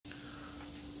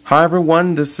Hi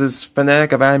everyone, this is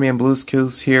Fanatic of Anime and Blues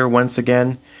Clues here once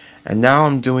again, and now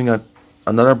I'm doing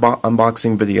another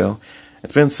unboxing video.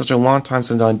 It's been such a long time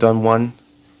since I've done one,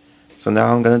 so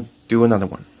now I'm gonna do another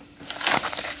one.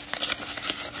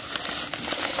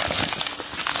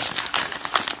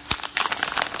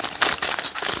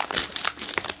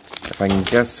 If I can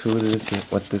guess who this is,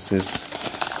 what this is,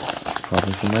 it's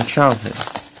probably from my childhood.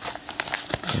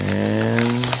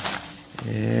 And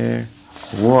here,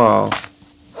 whoa.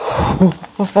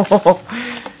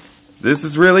 This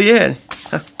is really it.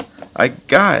 I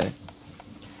got it.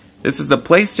 This is the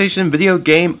PlayStation video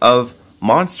game of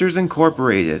Monsters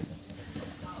Incorporated.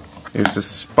 Here's the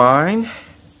spine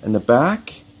and the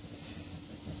back.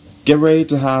 Get ready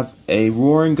to have a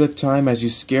roaring good time as you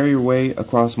scare your way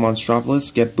across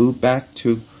Monstropolis. Get Boo back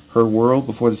to her world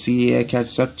before the CDA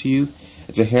catches up to you.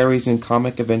 It's a hair-raising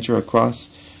comic adventure across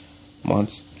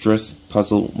monstrous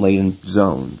puzzle-laden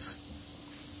zones.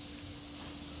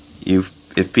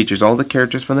 It features all the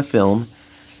characters from the film,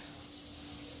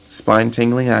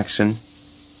 spine-tingling action,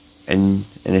 and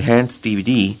an enhanced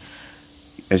DVD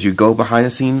as you go behind the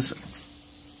scenes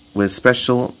with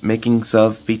special makings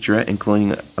of featurette,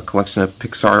 including a collection of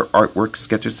Pixar artwork,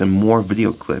 sketches, and more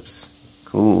video clips.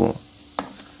 Cool.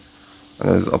 I'm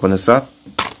going to open this up.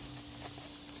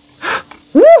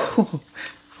 Woo!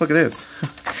 Look at this.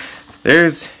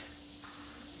 There's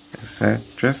this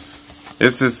address.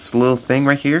 There's this little thing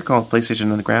right here called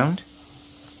PlayStation Underground.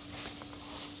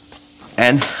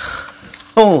 And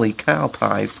holy cow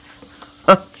pies.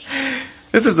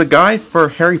 This is the guide for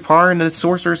Harry Potter and the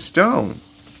Sorcerer's Stone.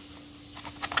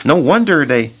 No wonder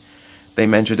they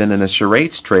mentioned it in the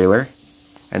Charades trailer.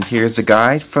 And here's the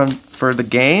guide for the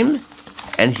game.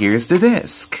 And here's the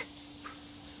disc.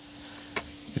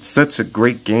 It's such a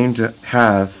great game to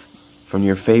have from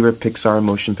your favorite Pixar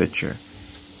motion picture.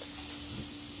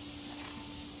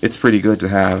 It's pretty good to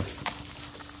have.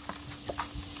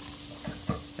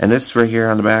 And this right here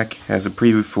on the back has a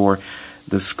preview for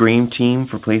the Scream team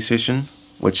for PlayStation,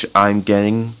 which I'm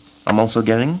also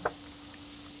getting.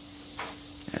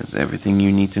 Has everything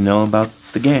you need to know about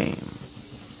the game.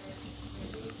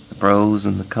 The pros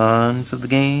and the cons of the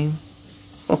game.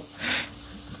 Oh.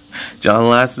 John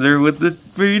Lasseter with the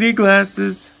 3D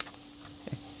glasses.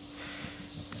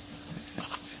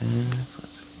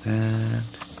 That.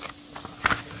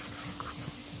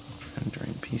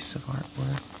 Rendering piece of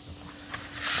artwork.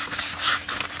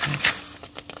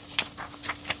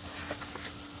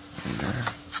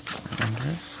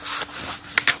 Renders.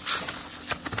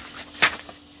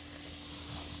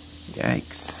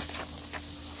 Yikes.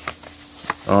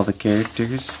 All the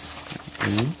characters.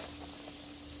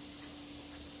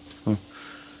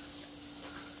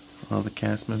 All the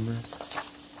cast members.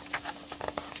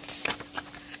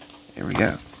 Here we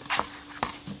go.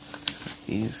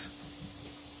 These.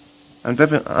 I'm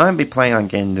gonna be planning on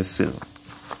getting this soon.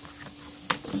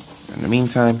 In the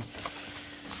meantime,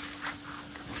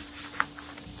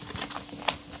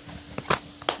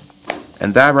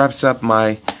 and that wraps up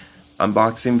my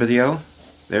unboxing video.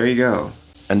 There you go.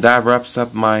 And that wraps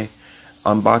up my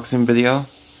unboxing video.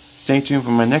 Stay tuned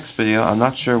for my next video. I'm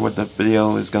not sure what the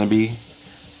video is gonna be,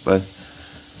 but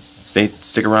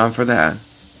stick around for that.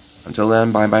 Until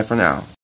then, bye bye for now.